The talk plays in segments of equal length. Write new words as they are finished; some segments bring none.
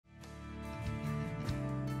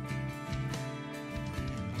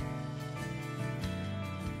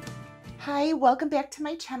Hi, welcome back to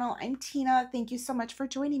my channel. I'm Tina. Thank you so much for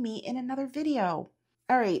joining me in another video.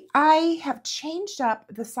 All right, I have changed up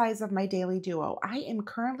the size of my daily duo. I am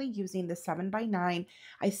currently using the 7x9.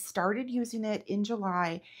 I started using it in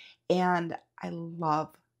July and I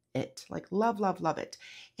love it. Like love, love, love it.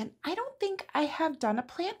 And I don't think I have done a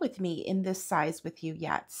plan with me in this size with you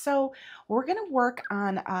yet. So we're going to work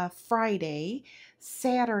on Friday,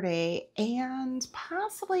 Saturday, and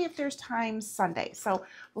possibly if there's time, Sunday. So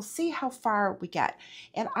we'll see how far we get.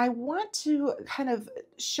 And I want to kind of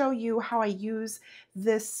show you how I use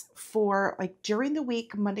this for like during the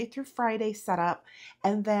week, Monday through Friday setup,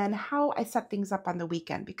 and then how I set things up on the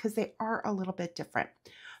weekend because they are a little bit different.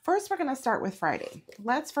 First, we're going to start with Friday.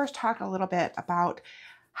 Let's first talk a little bit about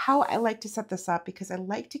how I like to set this up because I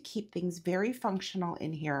like to keep things very functional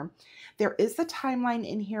in here. There is the timeline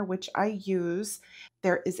in here, which I use.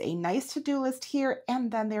 There is a nice to-do list here, and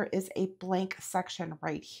then there is a blank section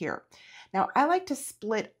right here. Now, I like to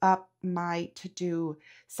split up my to-do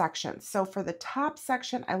sections. So for the top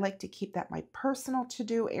section, I like to keep that my personal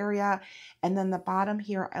to-do area, and then the bottom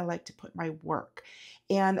here, I like to put my work.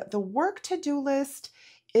 And the work to-do list,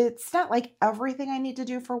 it's not like everything I need to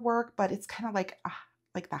do for work, but it's kind of like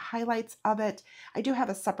the highlights of it. I do have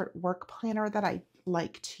a separate work planner that I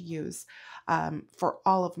like to use for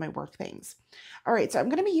all of my work things. All right, so I'm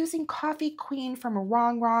going to be using Coffee Queen from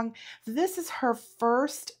RONGRONG. This is her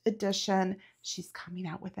first edition. She's coming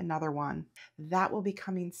out with another one. That will be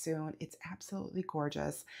coming soon. It's absolutely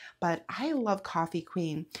gorgeous. But I love Coffee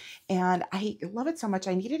Queen, and I love it so much.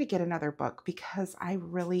 I needed to get another book because I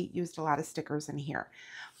really used a lot of stickers in here.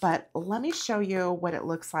 But let me show you what it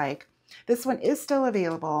looks like. This one is still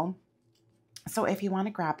available. So if you want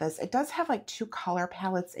to grab this, it does have like two color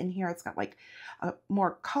palettes in here. It's got like a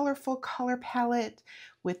more colorful color palette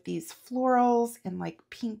with these florals and like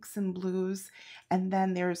pinks and blues. And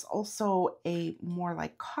then there's also a more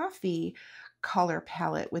like coffee color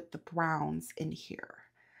palette with the browns in here,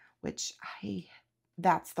 which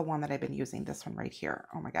that's the one that I've been using, this one right here.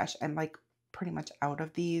 Oh my gosh, I'm like pretty much out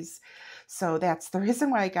of these. So that's the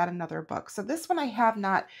reason why I got another book. So this one I have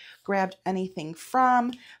not grabbed anything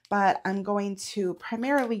from, but I'm going to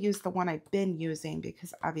primarily use the one I've been using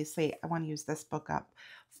because obviously I want to use this book up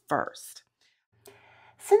first.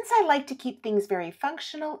 Since I like to keep things very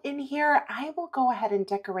functional in here, I will go ahead and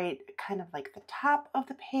decorate kind of like the top of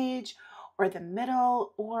the page or the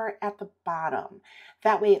middle or at the bottom.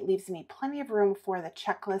 That way it leaves me plenty of room for the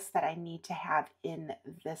checklist that I need to have in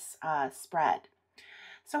this spread.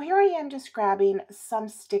 So here I am just grabbing some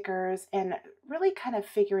stickers and really kind of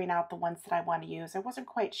figuring out the ones that I want to use. I wasn't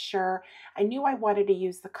quite sure. I knew I wanted to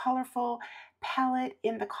use the colorful palette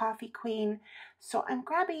in the Coffee Queen. So I'm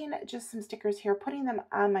grabbing just some stickers here, putting them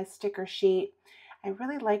on my sticker sheet. I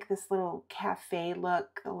really like this little cafe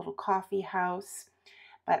look, the little coffee house,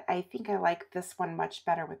 but I think I like this one much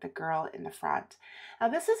better with the girl in the front. Now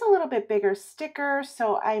this is a little bit bigger sticker,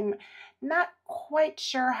 so I'm not quite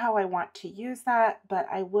sure how I want to use that, but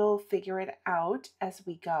I will figure it out as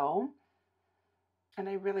we go. And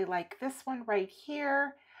I really like this one right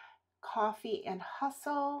here, Coffee and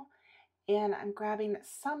Hustle. And I'm grabbing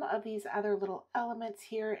some of these other little elements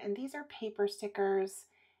here, and these are paper stickers,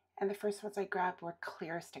 and the first ones I grabbed were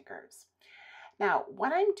clear stickers. Now,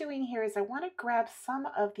 what I'm doing here is I want to grab some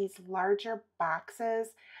of these larger boxes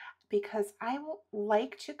because I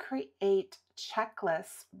like to create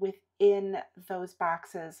checklists within those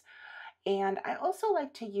boxes. And I also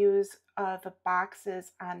like to use the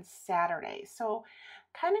boxes on Saturday. So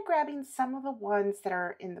kind of grabbing some of the ones that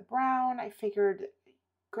are in the brown, I figured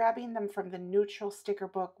grabbing them from the neutral sticker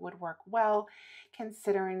book would work well,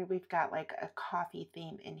 considering we've got like a coffee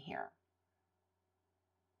theme in here.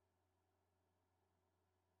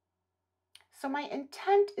 So my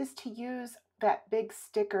intent is to use that big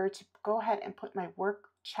sticker to go ahead and put my work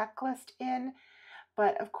checklist in,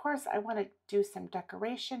 but of course I want to do some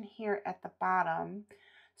decoration here at the bottom.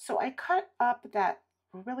 So I cut up that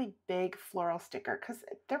really big floral sticker because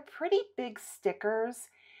they're pretty big stickers,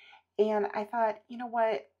 and I thought, you know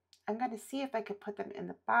what, I'm going to see if I could put them in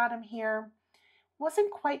the bottom here.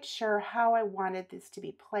 Wasn't quite sure how I wanted this to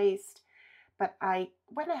be placed, but I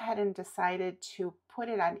went ahead and decided to put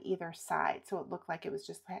it on either side so it looked like it was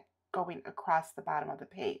just going across the bottom of the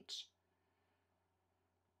page.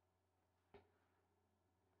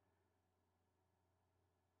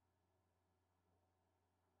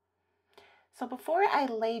 So before I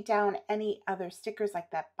lay down any other stickers like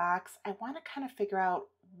that box, I want to kind of figure out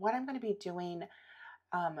what I'm going to be doing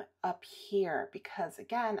up here, because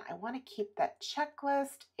again, I want to keep that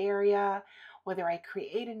checklist area, whether I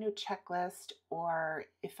create a new checklist or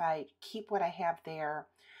if I keep what I have there.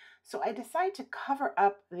 So I decided to cover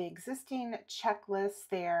up the existing checklist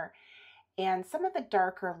there and some of the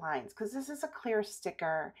darker lines because this is a clear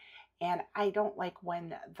sticker and I don't like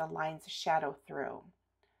when the lines shadow through.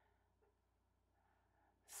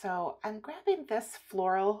 So I'm grabbing this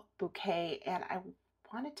floral bouquet and I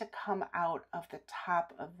wanted to come out of the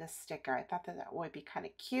top of this sticker. I thought that that would be kind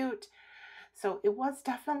of cute. So it was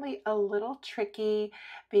definitely a little tricky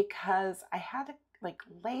because I had to like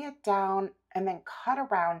lay it down and then cut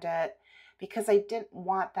around it because I didn't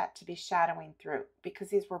want that to be shadowing through because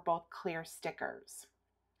these were both clear stickers.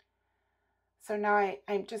 So now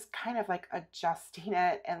I'm just kind of like adjusting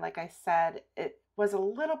it. And like I said, it was a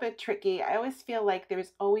little bit tricky. I always feel like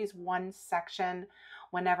there's always one section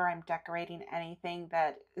whenever I'm decorating anything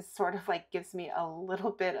that is sort of like gives me a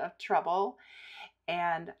little bit of trouble.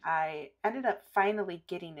 And I ended up finally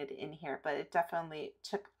getting it in here, but it definitely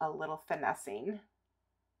took a little finessing.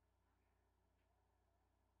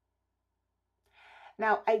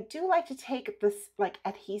 Now, I do like to take this like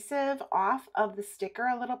adhesive off of the sticker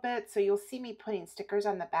a little bit. So you'll see me putting stickers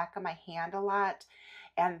on the back of my hand a lot.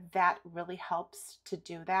 And that really helps to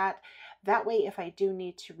do that. That way, if I do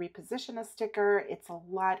need to reposition a sticker, it's a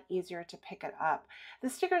lot easier to pick it up. The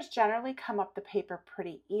stickers generally come up the paper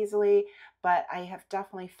pretty easily, but I have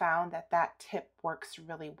definitely found that that tip works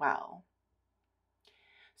really well.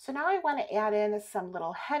 So now I want to add in some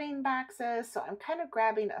little heading boxes. So I'm kind of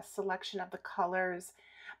grabbing a selection of the colors,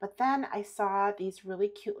 but then I saw these really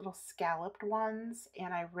cute little scalloped ones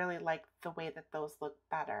and I really like the way that those look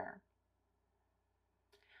better.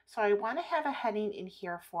 So I want to have a heading in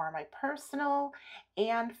here for my personal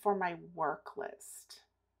and for my work list.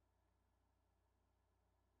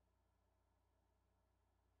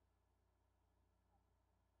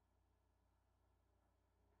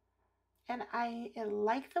 And I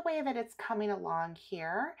like the way that it's coming along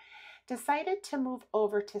here. Decided to move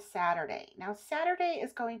over to Saturday. Now Saturday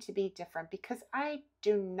is going to be different because I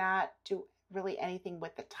do not do really anything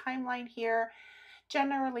with the timeline here.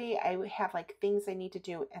 Generally, I have like things I need to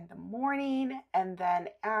do in the morning, and then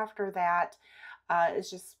after that is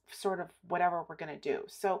just sort of whatever we're going to do.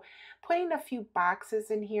 So putting a few boxes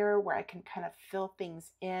in here where I can kind of fill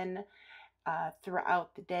things in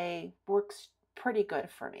throughout the day works pretty good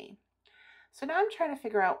for me. So now I'm trying to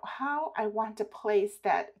figure out how I want to place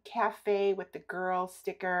that cafe with the girl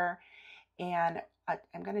sticker, and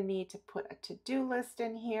I'm going to need to put a to-do list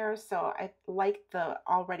in here. So I like the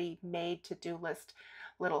already made to-do list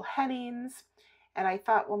little headings. And I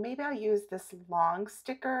thought, well, maybe I'll use this long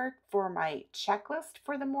sticker for my checklist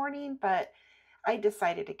for the morning, but I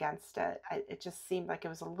decided against it. It just seemed like it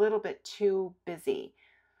was a little bit too busy.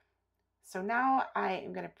 So now I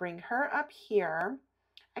am going to bring her up here.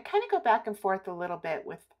 I kind of go back and forth a little bit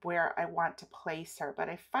with where I want to place her, but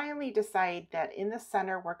I finally decide that in the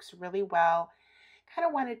center works really well. Kind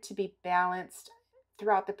of want it to be balanced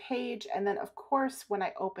throughout the page. And then of course, when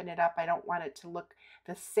I open it up, I don't want it to look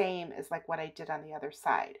the same as like what I did on the other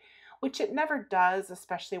side, which it never does,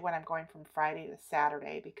 especially when I'm going from Friday to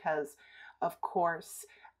Saturday, because of course,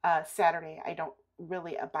 Saturday, I don't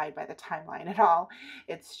really abide by the timeline at all.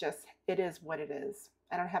 It's just, it is what it is.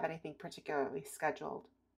 I don't have anything particularly scheduled,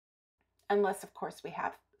 unless of course we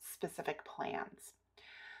have specific plans.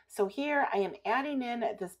 So here I am adding in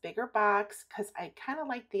this bigger box because I kind of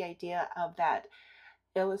like the idea of that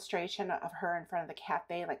illustration of her in front of the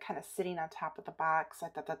cafe, like kind of sitting on top of the box. I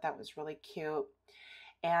thought that that was really cute.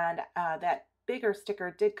 And that bigger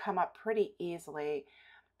sticker did come up pretty easily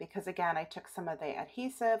because again, I took some of the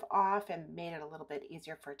adhesive off and made it a little bit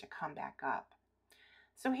easier for it to come back up.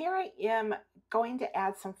 So here I am going to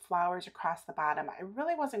add some flowers across the bottom. I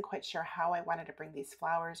really wasn't quite sure how I wanted to bring these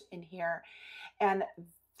flowers in here. And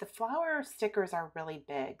the flower stickers are really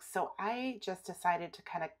big. So I just decided to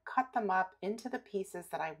kind of cut them up into the pieces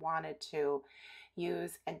that I wanted to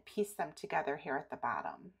use and piece them together here at the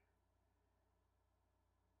bottom.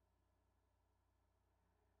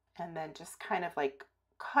 And then just kind of like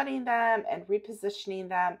cutting them and repositioning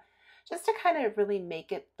them just to kind of really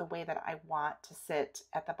make it the way that I want to sit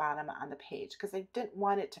at the bottom on the page because I didn't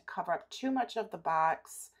want it to cover up too much of the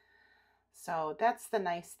box. So that's the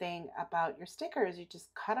nice thing about your stickers. You just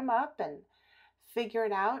cut them up and figure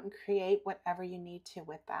it out and create whatever you need to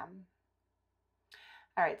with them.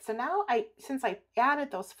 All right, so now since I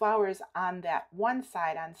added those flowers on that one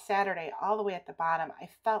side on Saturday all the way at the bottom, I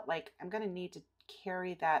felt like I'm going to need to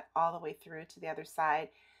carry that all the way through to the other side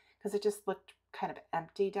because it just looked kind of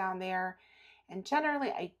empty down there. And generally,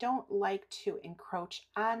 I don't like to encroach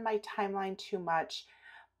on my timeline too much,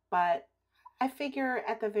 but I figure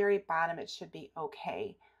at the very bottom it should be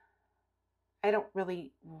okay. I don't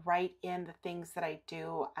really write in the things that I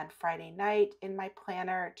do on Friday night in my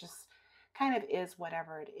planner. It just kind of is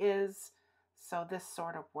whatever it is. So this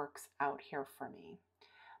sort of works out here for me.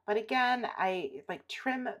 But again, I like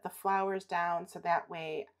trim the flowers down so that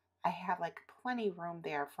way I have like plenty room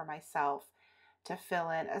there for myself to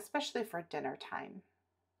fill in, especially for dinner time.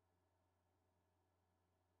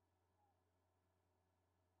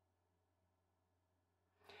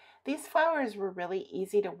 These flowers were really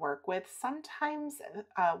easy to work with. Sometimes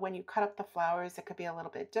when you cut up the flowers, it could be a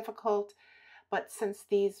little bit difficult, but since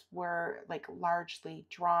these were like largely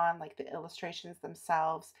drawn, like the illustrations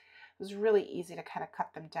themselves, it was really easy to kind of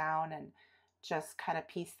cut them down and just kind of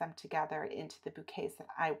piece them together into the bouquets that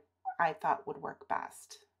I thought would work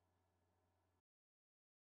best.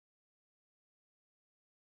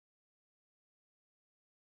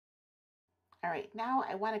 All right, now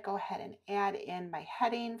I want to go ahead and add in my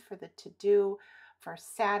heading for the to-do for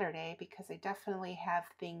Saturday because I definitely have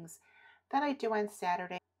things that I do on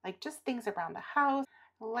Saturday, like just things around the house.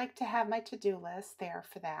 I like to have my to-do list there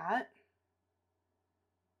for that.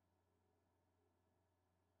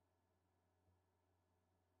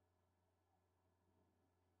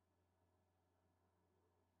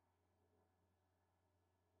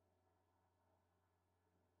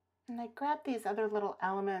 And I grab these other little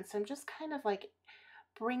elements. I'm just kind of like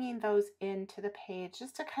bringing those into the page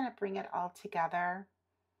just to kind of bring it all together.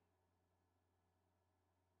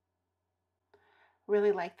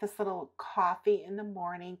 Really like this little coffee in the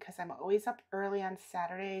morning because I'm always up early on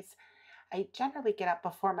Saturdays. I generally get up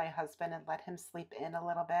before my husband and let him sleep in a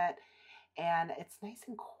little bit. And it's nice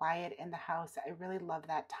and quiet in the house. I really love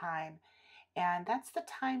that time. And that's the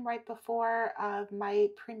time right before my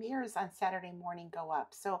premieres on Saturday morning go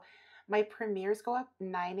up. So my premieres go up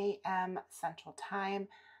 9 a.m. Central Time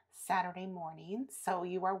Saturday morning. So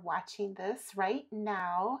you are watching this right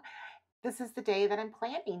now. This is the day that I'm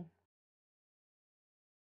planning.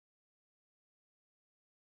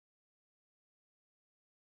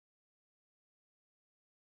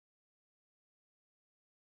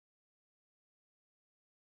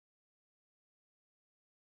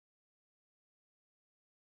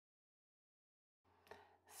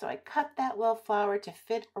 So I cut that little flower to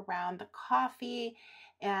fit around the coffee.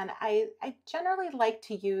 And I generally like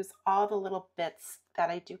to use all the little bits that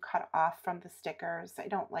I do cut off from the stickers. I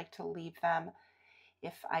don't like to leave them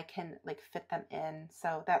if I can like fit them in.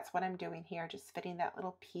 So that's what I'm doing here, just fitting that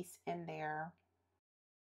little piece in there.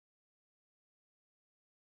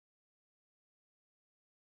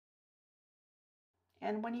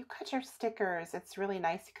 And when you cut your stickers, it's really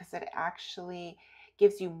nice because it actually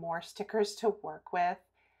gives you more stickers to work with.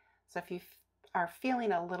 So if you are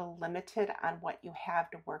feeling a little limited on what you have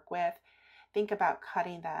to work with, think about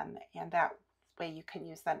cutting them, and that way you can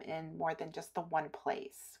use them in more than just the one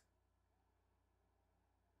place.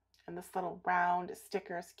 And this little round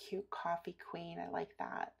sticker is cute, Coffee Queen. I like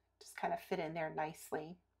that. Just kind of fit in there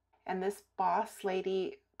nicely. And this Boss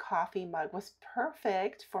Lady coffee mug was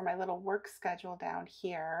perfect for my little work schedule down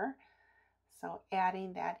here. So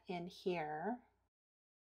adding that in here.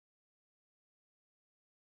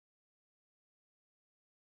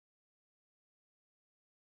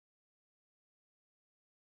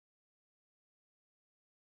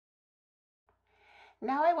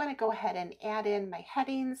 Now I want to go ahead and add in my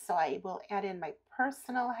headings. So I will add in my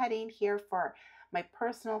personal heading here for my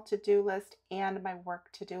personal to-do list and my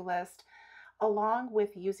work to-do list, along with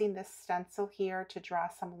using this stencil here to draw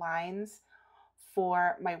some lines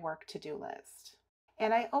for my work to-do list.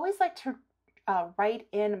 And I always like to write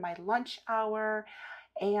in my lunch hour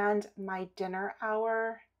and my dinner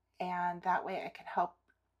hour, and that way I can help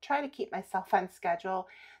try to keep myself on schedule.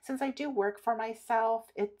 Since I do work for myself,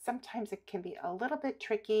 sometimes it can be a little bit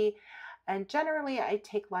tricky, and generally I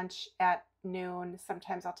take lunch at noon.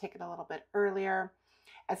 Sometimes I'll take it a little bit earlier.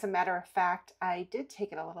 As a matter of fact, I did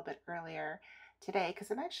take it a little bit earlier today because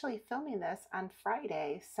I'm actually filming this on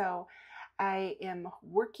Friday. So I am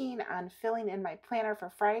working on filling in my planner for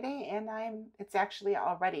Friday, and it's actually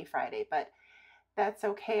already Friday, but that's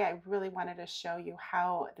okay. I really wanted to show you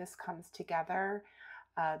how this comes together,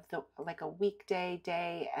 like a weekday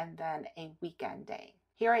day and then a weekend day.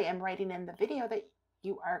 Here I am writing in the video that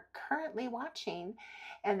you are currently watching,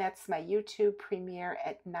 and that's my YouTube premiere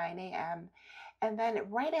at 9 a.m. And then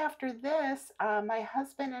right after this, my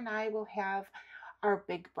husband and I will have our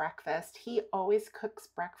big breakfast. He always cooks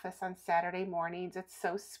breakfast on Saturday mornings. It's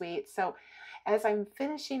so sweet. So as I'm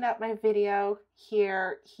finishing up my video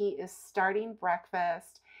here, he is starting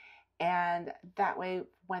breakfast. And that way,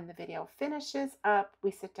 when the video finishes up, we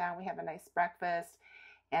sit down, we have a nice breakfast,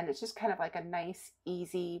 and it's just kind of like a nice,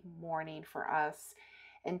 easy morning for us.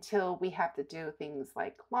 until we have to do things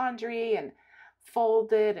like laundry and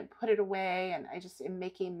fold it and put it away. And I just am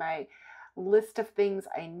making my list of things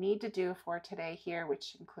I need to do for today here,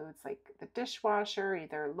 which includes like the dishwasher,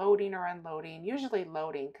 either loading or unloading, usually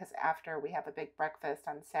loading, because after we have a big breakfast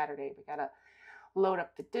on Saturday, we gotta load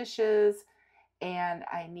up the dishes, and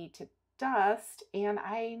I need to dust, and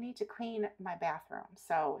I need to clean my bathroom.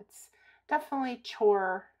 So it's definitely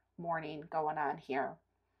chore morning going on here.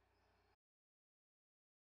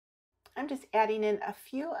 I'm just adding in a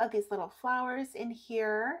few of these little flowers in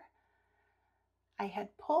here. I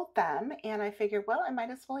had pulled them and I figured, well, I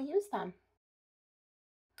might as well use them.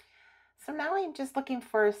 So now I'm just looking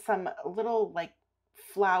for some little like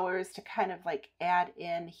flowers to kind of like add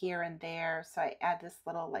in here and there. So I add this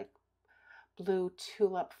little like blue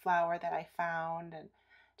tulip flower that I found, and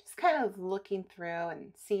just kind of looking through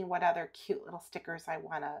and seeing what other cute little stickers I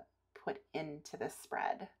want to put into this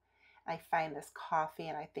spread. I find this coffee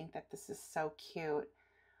and I think that this is so cute,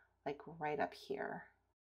 like right up here.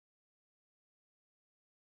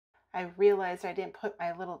 I realized I didn't put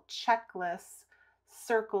my little checklist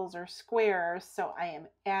circles or squares, so I am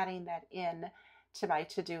adding that in to my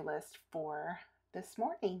to-do list for this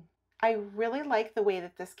morning. I really like the way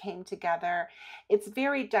that this came together. It's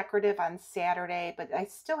very decorative on Saturday, but I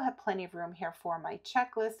still have plenty of room here for my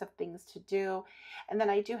checklist of things to do. And then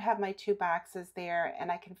I do have my 2 boxes there, and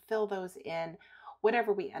I can fill those in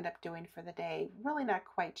whatever we end up doing for the day. Really not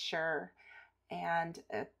quite sure. And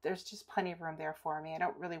there's just plenty of room there for me. I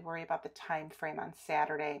don't really worry about the time frame on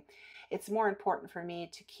Saturday. It's more important for me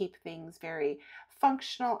to keep things very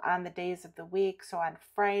functional on the days of the week. So on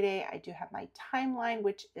Friday, I do have my timeline,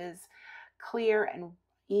 which is clear and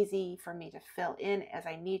easy for me to fill in as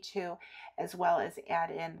I need to, as well as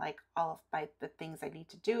add in like all of the things I need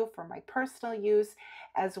to do for my personal use,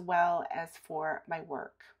 as well as for my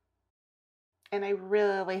work. And I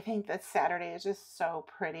really think that Saturday is just so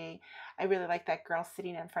pretty. I really like that girl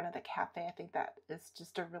sitting in front of the cafe. I think that is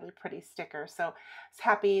just a really pretty sticker. So I was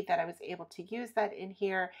happy that I was able to use that in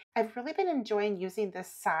here. I've really been enjoying using this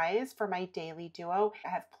size for my daily duo. I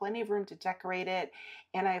have plenty of room to decorate it,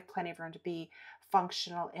 and I have plenty of room to be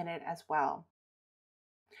functional in it as well.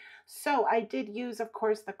 So I did use, of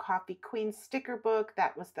course, the Coffee Queen sticker book.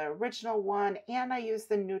 That was the original one. And I used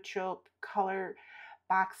the neutral color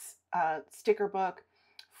box sticker book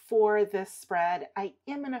for this spread. I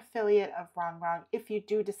am an affiliate of RONGRONG. If you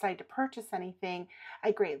do decide to purchase anything,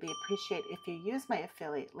 I greatly appreciate if you use my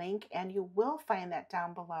affiliate link, and you will find that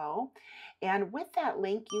down below. And with that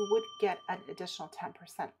link, you would get an additional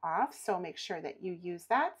 10% off. So make sure that you use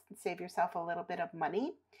that and save yourself a little bit of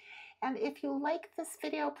money. And if you like this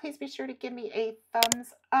video, please be sure to give me a thumbs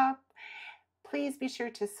up. Please be sure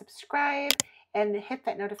to subscribe and hit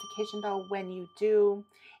that notification bell when you do.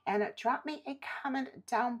 And drop me a comment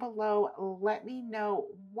down below. Let me know,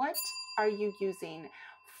 what are you using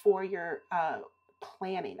for your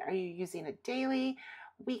planning? Are you using a daily,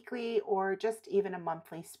 weekly, or just even a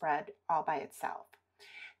monthly spread all by itself?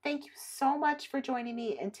 Thank you so much for joining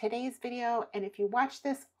me in today's video. And if you watch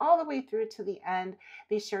this all the way through to the end,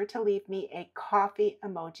 be sure to leave me a coffee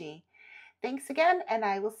emoji. Thanks again, and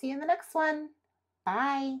I will see you in the next one.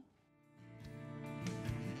 Bye.